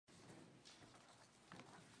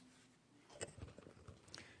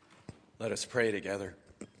Let us pray together.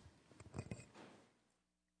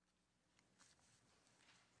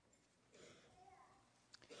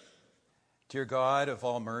 Dear God of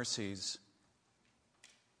all mercies,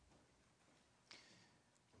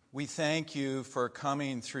 we thank you for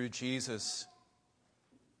coming through Jesus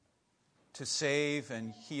to save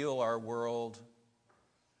and heal our world,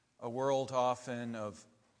 a world often of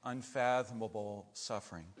unfathomable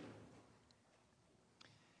suffering.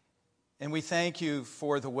 And we thank you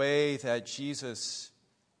for the way that Jesus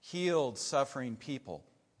healed suffering people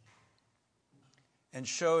and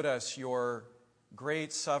showed us your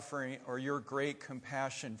great suffering or your great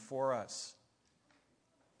compassion for us,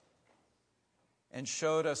 and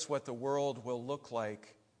showed us what the world will look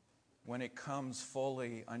like when it comes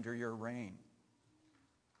fully under your reign.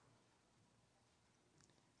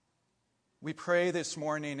 We pray this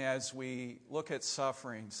morning as we look at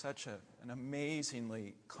suffering, such an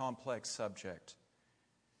amazingly complex subject,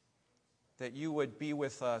 that you would be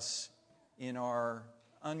with us in our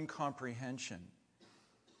uncomprehension,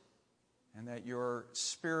 and that your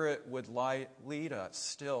Spirit would lead us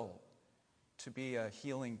still to be a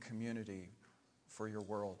healing community for your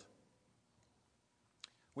world.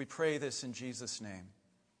 We pray this in Jesus' name.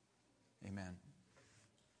 Amen.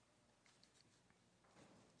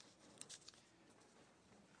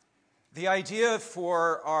 The idea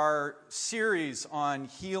for our series on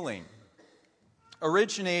healing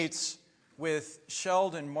originates with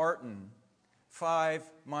Sheldon Martin 5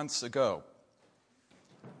 months ago,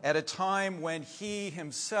 at a time when he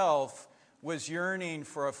himself was yearning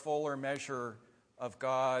for a fuller measure of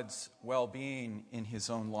God's well-being in his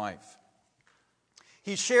own life.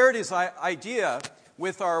 He shared his idea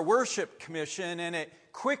with our worship commission, and it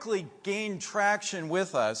quickly gained traction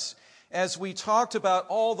with us as we talked about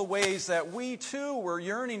all the ways that we too were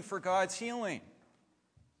yearning for God's healing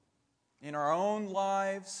in our own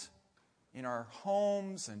lives, in our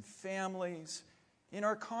homes and families, in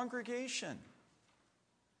our congregation,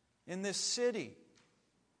 in this city.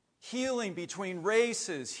 Healing between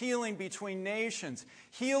races, healing between nations,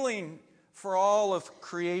 healing for all of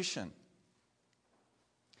creation.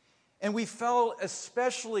 And we felt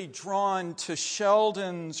especially drawn to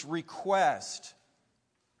Sheldon's request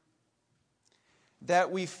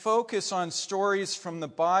that we focus on stories from the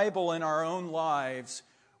Bible in our own lives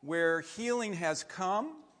where healing has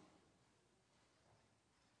come,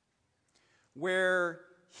 where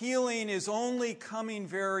healing is only coming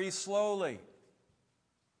very slowly,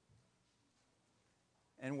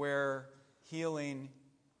 and where healing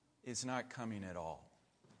is not coming at all.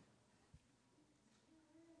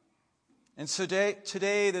 And so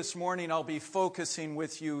today, this morning, I'll be focusing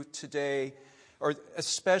with you today, or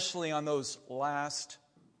especially on those last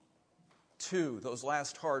two, those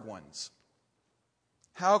last hard ones.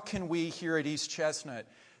 How can we here at East Chestnut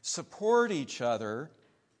support each other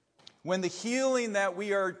when the healing that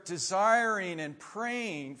we are desiring and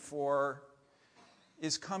praying for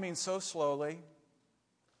is coming so slowly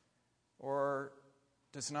or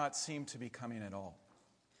does not seem to be coming at all?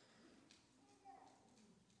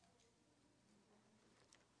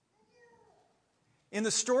 In the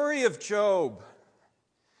story of Job,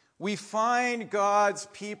 we find God's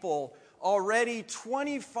people already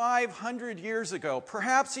 2,500 years ago,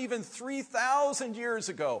 perhaps even 3,000 years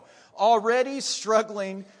ago, already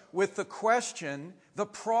struggling with the question, the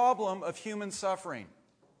problem of human suffering.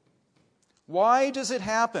 Why does it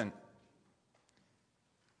happen?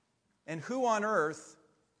 And who on earth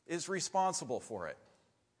is responsible for it?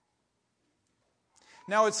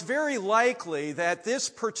 Now, it's very likely that this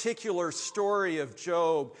particular story of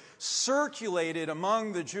Job circulated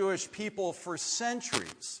among the Jewish people for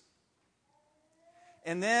centuries,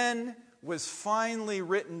 and then was finally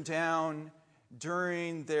written down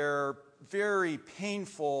during their very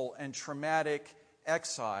painful and traumatic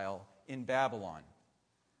exile in Babylon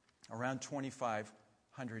around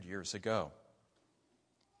 2,500 years ago.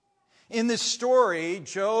 In this story,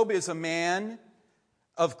 Job is a man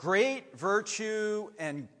of great virtue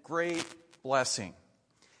and great blessing.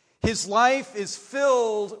 His life is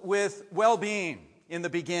filled with well-being in the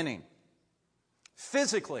beginning.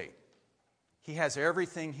 Physically, he has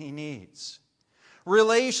everything he needs.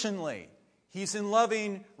 Relationally, he's in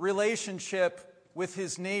loving relationship with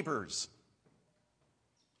his neighbors.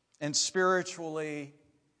 And spiritually,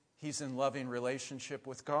 he's in loving relationship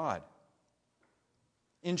with God.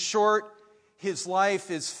 In short, his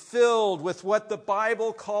life is filled with what the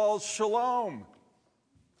Bible calls shalom.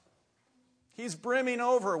 He's brimming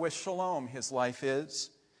over with shalom, his life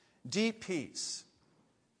is. Deep peace,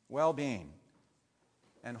 well-being,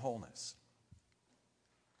 and wholeness.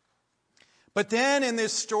 But then in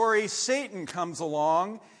this story, Satan comes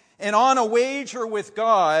along and on a wager with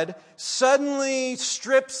God, suddenly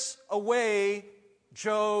strips away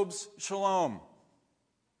Job's shalom.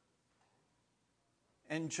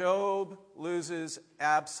 And Job loses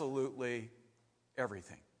absolutely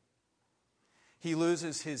everything. He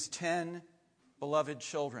loses his 10 beloved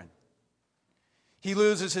children. He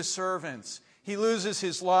loses his servants. He loses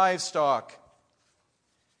his livestock.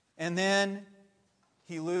 And then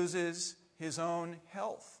he loses his own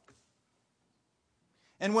health.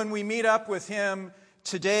 And when we meet up with him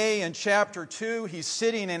today in chapter 2, he's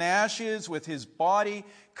sitting in ashes with his body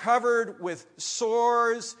covered with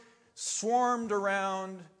sores, swarmed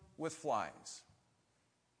around with flies.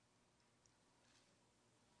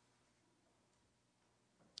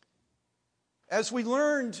 As we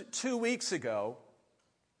learned 2 weeks ago,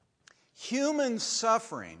 human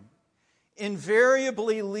suffering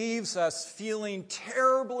invariably leaves us feeling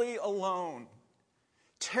terribly alone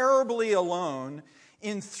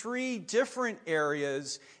in 3 different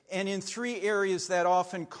areas, and in 3 areas that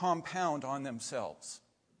often compound on themselves.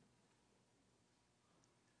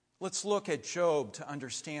 Let's look at Job to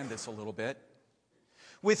understand this a little bit.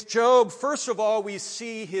 With Job, first of all, we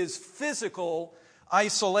see his physical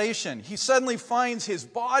isolation. He suddenly finds his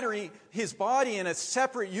body in a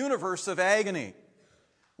separate universe of agony.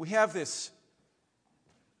 We have this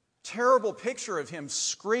terrible picture of him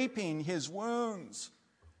scraping his wounds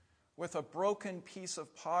with a broken piece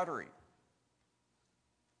of pottery.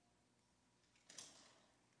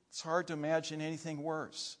 It's hard to imagine anything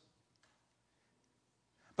worse.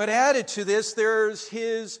 But added to this, there's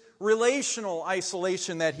his relational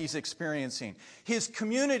isolation that he's experiencing. His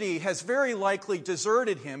community has very likely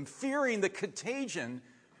deserted him, fearing the contagion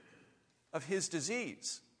of his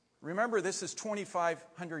disease. Remember, this is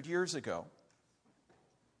 2,500 years ago.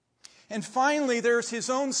 And finally, there's his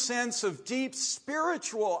own sense of deep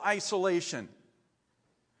spiritual isolation.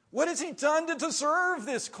 What has he done to deserve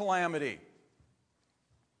this calamity?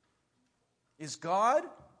 Is God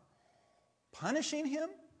punishing him?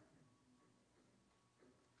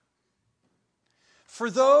 For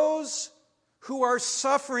those who are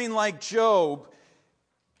suffering like Job,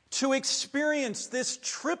 to experience this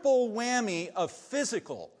triple whammy of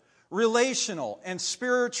physical, relational, and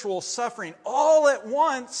spiritual suffering all at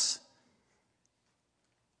once,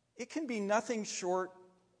 it can be nothing short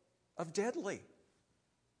of deadly.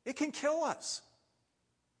 It can kill us.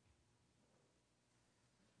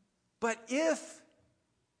 But if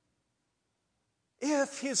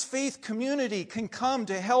his faith community can come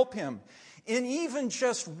to help him in even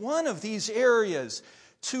just one of these areas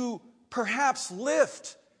to perhaps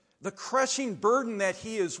lift the crushing burden that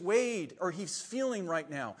he is weighed or he's feeling right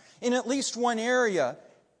now, in at least one area,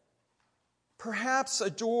 perhaps a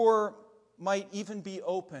door might even be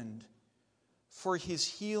opened for his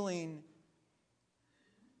healing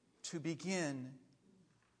to begin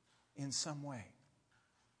in some way.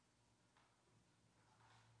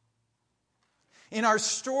 In our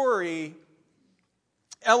story,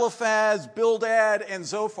 Eliphaz, Bildad, and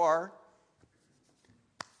Zophar,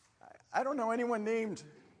 I don't know anyone named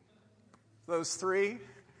those 3.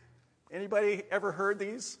 Anybody ever heard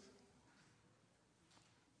these?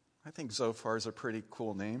 I think Zophar is a pretty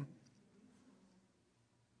cool name.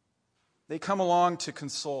 They come along to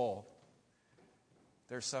console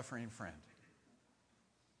their suffering friend,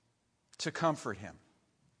 to comfort him.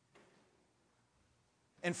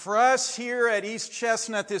 And for us here at East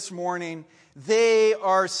Chestnut this morning, they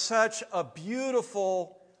are such a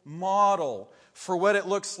beautiful model for what it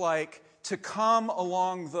looks like to come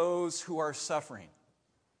along those who are suffering,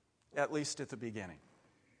 at least at the beginning.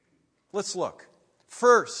 Let's look.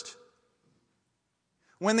 First,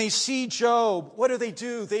 when they see Job, what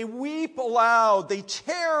do? They weep aloud. They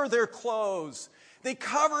tear their clothes. They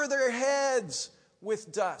cover their heads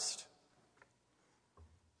with dust.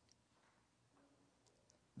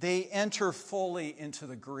 They enter fully into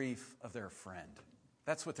the grief of their friend.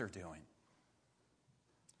 That's what they're doing.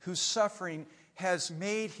 Whose suffering has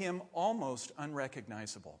made him almost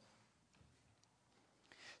unrecognizable.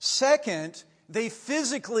 Second, they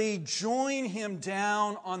physically join him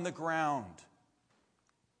down on the ground.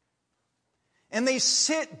 And they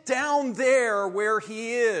sit down there where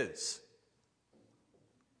he is.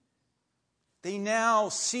 They now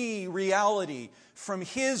see reality from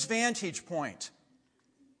his vantage point.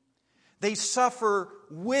 They suffer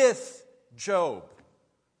with Job,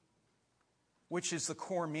 which is the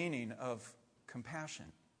core meaning of compassion.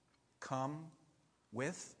 Come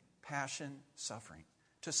with passion, suffering.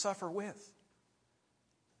 To suffer with.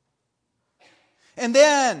 And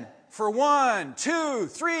then, for 1, 2,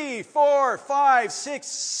 3, 4, 5, 6,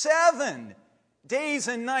 7 days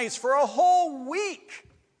and nights, for a whole week,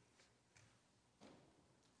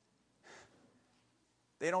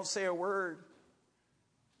 They don't say a word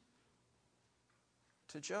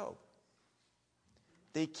to Job.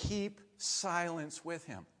 They keep silence with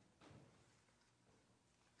him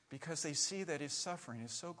because they see that his suffering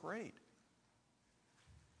is so great.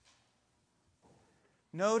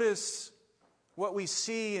 Notice what we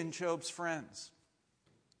see in Job's friends.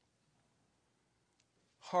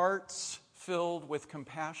 Hearts filled with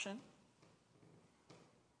compassion,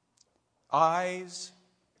 eyes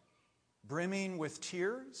brimming with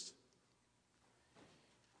tears,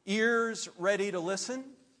 ears ready to listen,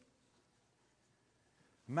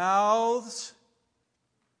 mouths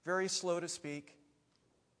very slow to speak,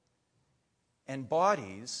 and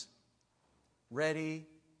bodies ready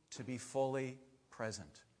to be fully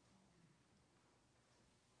present.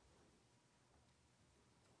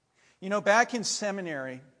 You know, back in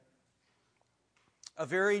seminary, a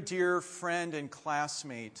very dear friend and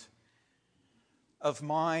classmate of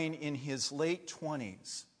mine in his late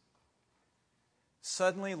 20s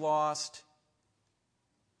suddenly lost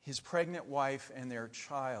his pregnant wife and their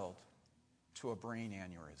child to a brain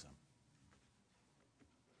aneurysm.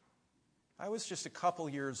 I was just a couple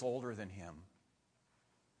years older than him.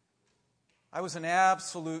 I was an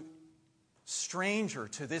absolute stranger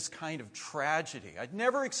to this kind of tragedy. I'd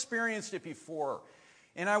never experienced it before.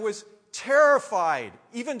 And I was terrified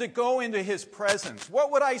even to go into his presence.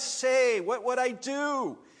 What would I say? What would I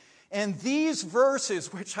do? And these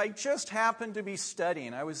verses, which I just happened to be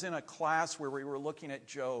studying, I was in a class where we were looking at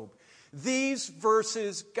Job. These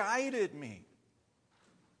verses guided me.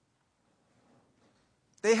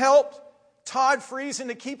 They helped Todd Friesen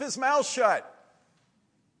to keep his mouth shut.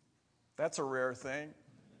 That's a rare thing.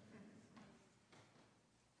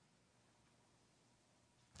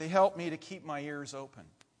 They helped me to keep my ears open.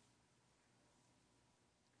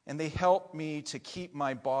 And they helped me to keep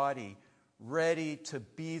my body ready to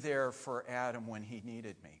be there for Adam when he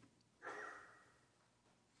needed me.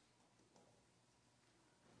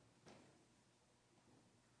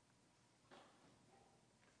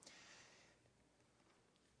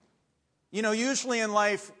 You know, usually in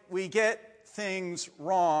life we get things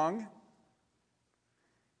wrong,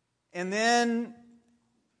 and then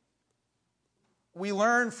we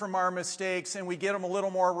learn from our mistakes and we get them a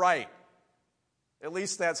little more right. At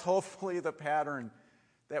least that's hopefully the pattern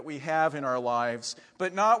that we have in our lives.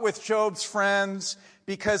 But not with Job's friends,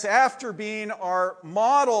 because after being our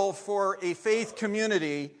model for a faith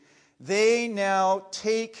community, they now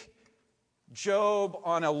take Job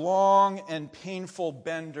on a long and painful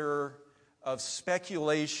bender of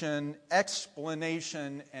speculation,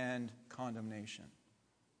 explanation, and condemnation.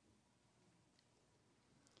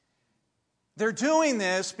 They're doing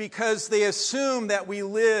this because they assume that we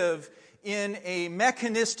live in a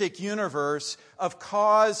mechanistic universe of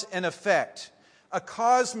cause and effect, a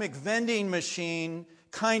cosmic vending machine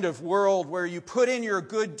kind of world where you put in your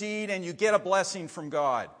good deed and you get a blessing from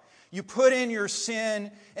God. You put in your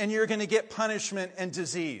sin and you're going to get punishment and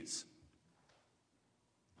disease.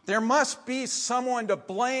 There must be someone to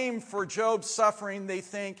blame for Job's suffering, they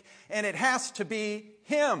think, and it has to be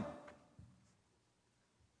him.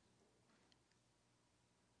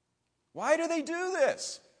 Why do they do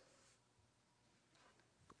this?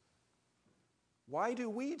 Why do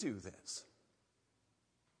we do this?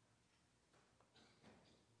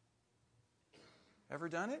 Ever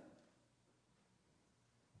done it?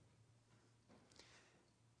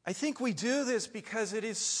 I think we do this because it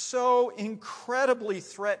is so incredibly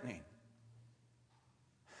threatening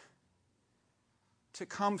to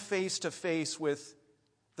come face to face with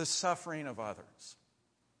the suffering of others,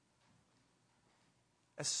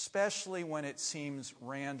 especially when it seems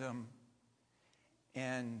random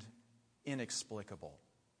and inexplicable.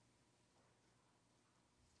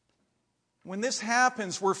 When this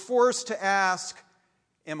happens, we're forced to ask,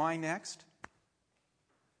 am I next?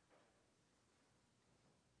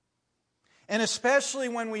 And especially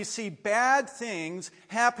when we see bad things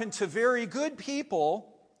happen to very good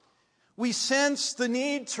people, we sense the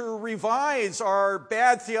need to revise our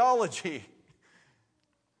bad theology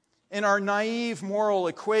and our naive moral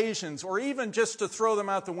equations, or even just to throw them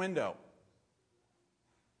out the window.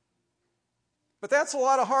 But that's a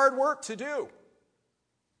lot of hard work to do.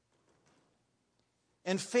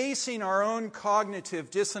 And facing our own cognitive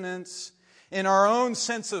dissonance and our own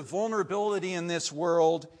sense of vulnerability in this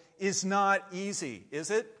world is not easy, is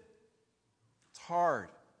it? It's hard.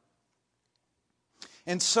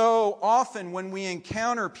 And so often when we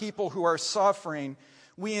encounter people who are suffering,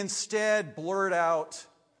 we instead blurt out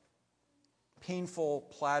painful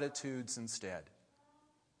platitudes instead.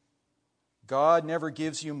 God never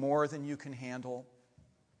gives you more than you can handle.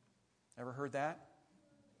 Ever heard that?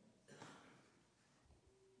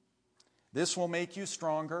 This will make you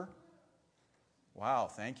stronger. Wow,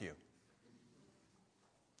 thank you.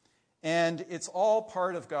 And it's all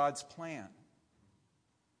part of God's plan.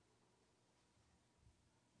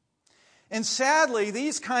 And sadly,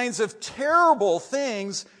 these kinds of terrible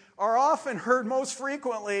things are often heard most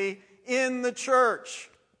frequently in the church.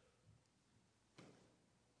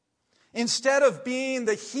 Instead of being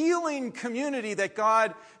the healing community that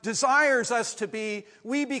God desires us to be,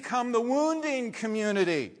 we become the wounding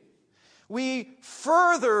community. We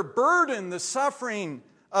further burden the suffering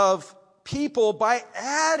of people by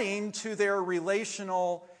adding to their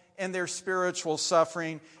relational and their spiritual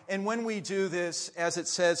suffering. And when we do this, as it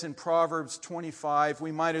says in Proverbs 25,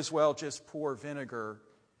 we might as well just pour vinegar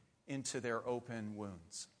into their open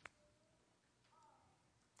wounds.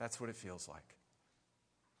 That's what it feels like.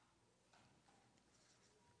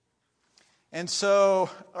 And so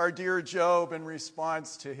our dear Job, in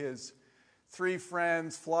response to his 3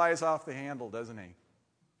 friends, flies off the handle, doesn't he?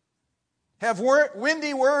 Have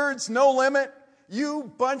windy words no limit,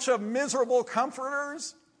 you bunch of miserable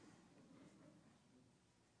comforters?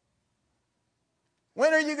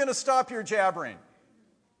 When are you going to stop your jabbering?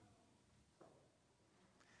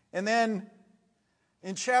 And then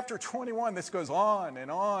in chapter 21, this goes on and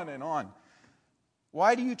on and on.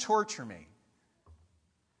 Why do you torture me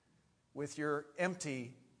with your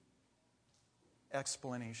empty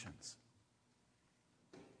explanations?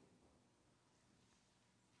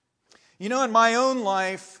 You know, in my own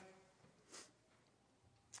life,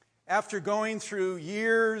 after going through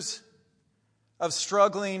years of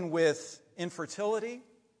struggling with infertility,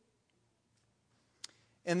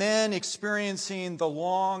 and then experiencing the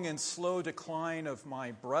long and slow decline of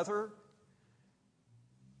my brother,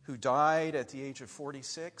 who died at the age of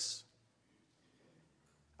 46,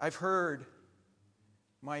 I've heard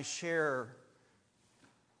my share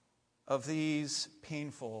of these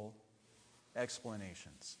painful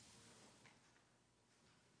explanations.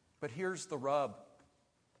 But here's the rub.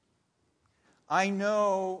 I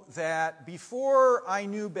know that before I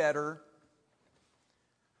knew better,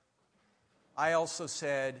 I also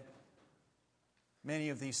said many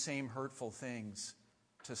of these same hurtful things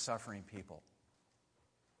to suffering people.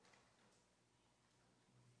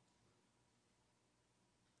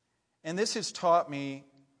 And this has taught me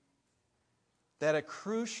that a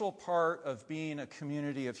crucial part of being a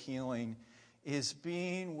community of healing is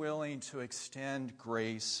being willing to extend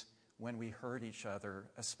grace when we hurt each other,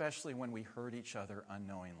 especially when we hurt each other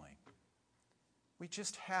unknowingly. We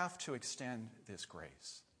just have to extend this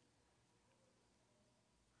grace.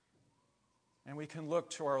 And we can look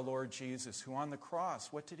to our Lord Jesus, who on the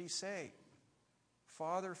cross, what did he say?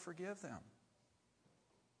 Father, forgive them.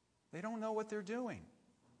 They don't know what they're doing.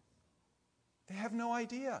 They have no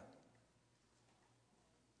idea.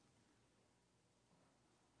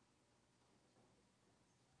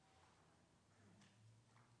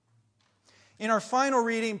 In our final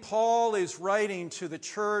reading, Paul is writing to the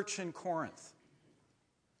church in Corinth.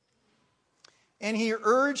 And he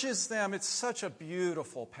urges them, it's such a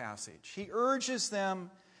beautiful passage, he urges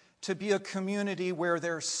them to be a community where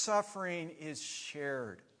their suffering is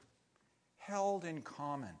shared, held in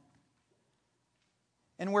common,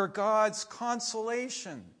 and where God's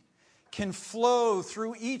consolation can flow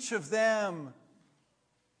through each of them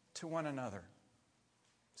to one another.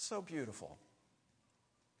 So beautiful.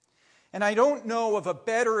 And I don't know of a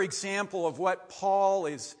better example of what Paul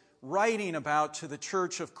is writing about to the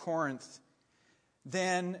church of Corinth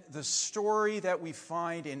than the story that we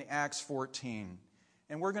find in Acts 14.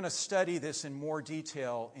 And we're going to study this in more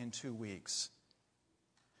detail in 2 weeks.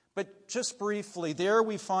 But just briefly, there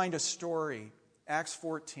we find a story, Acts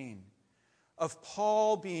 14, of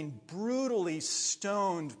Paul being brutally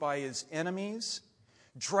stoned by his enemies,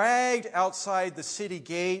 dragged outside the city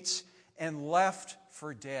gates, and left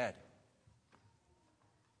for dead.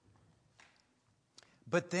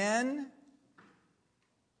 But then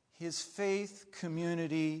his faith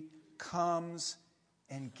community comes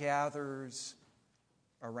and gathers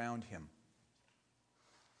around him.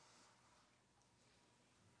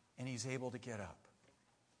 And he's able to get up.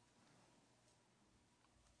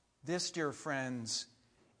 This, dear friends,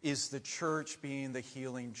 is the church being the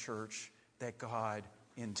healing church that God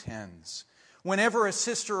intends. Whenever a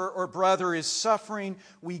sister or brother is suffering,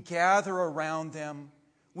 we gather around them.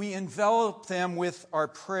 We envelop them with our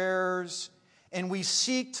prayers, and we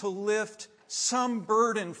seek to lift some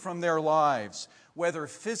burden from their lives, whether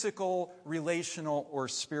physical, relational, or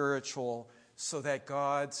spiritual, so that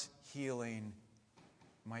God's healing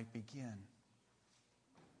might begin.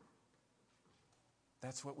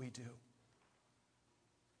 That's what we do.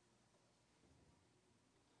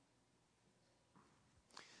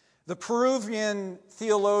 The Peruvian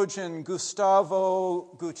theologian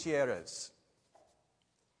Gustavo Gutierrez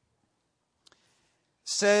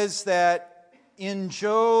says that in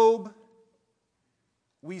Job,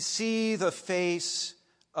 we see the face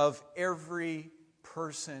of every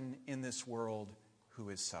person in this world who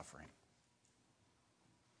is suffering.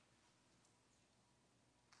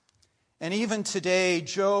 And even today,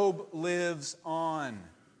 Job lives on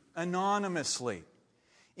anonymously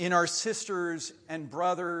in our sisters and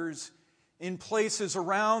brothers in places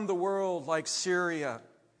around the world like Syria,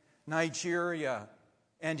 Nigeria,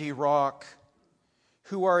 and Iraq,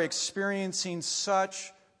 who are experiencing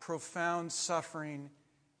such profound suffering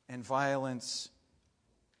and violence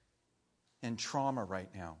and trauma right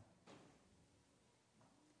now.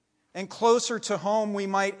 And closer to home, we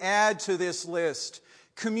might add to this list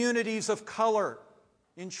communities of color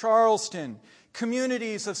in Charleston,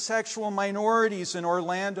 communities of sexual minorities in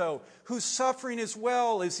Orlando, whose suffering as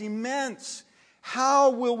well is immense.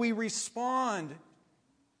 How will we respond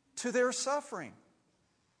to their suffering?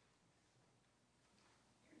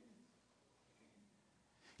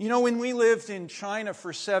 You know, when we lived in China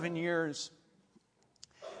for 7 years,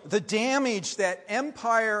 the damage that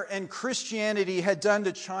empire and Christianity had done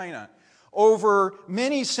to China over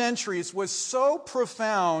many centuries was so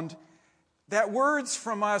profound that words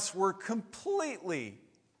from us were completely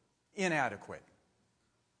inadequate.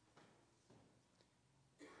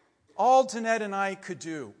 All Danette and I could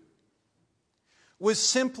do was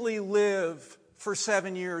simply live for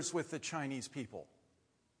 7 years with the Chinese people.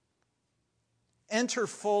 Enter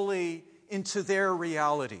fully into their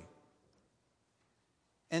reality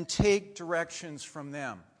and take directions from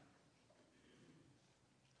them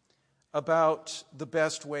about the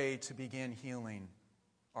best way to begin healing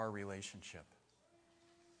our relationship.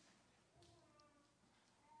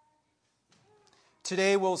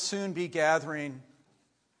 Today we'll soon be gathering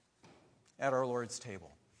at our Lord's table.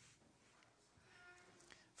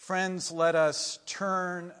 Friends, let us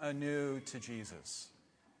turn anew to Jesus,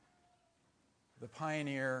 the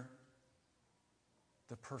pioneer,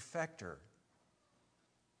 the perfecter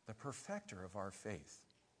of our faith.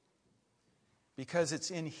 Because it's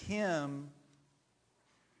in Him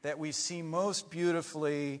that we see most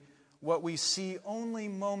beautifully what we see only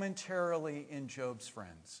momentarily in Job's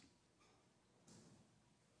friends.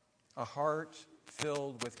 A heart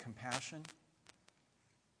filled with compassion,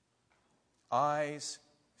 eyes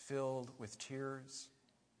filled with tears,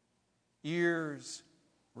 ears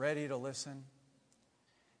ready to listen,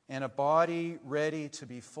 and a body ready to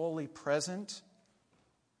be fully present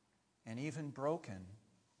and even broken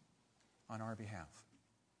on our behalf.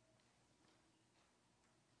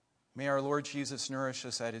 May our Lord Jesus nourish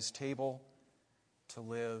us at His table to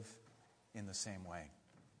live in the same way.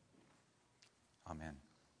 Amen.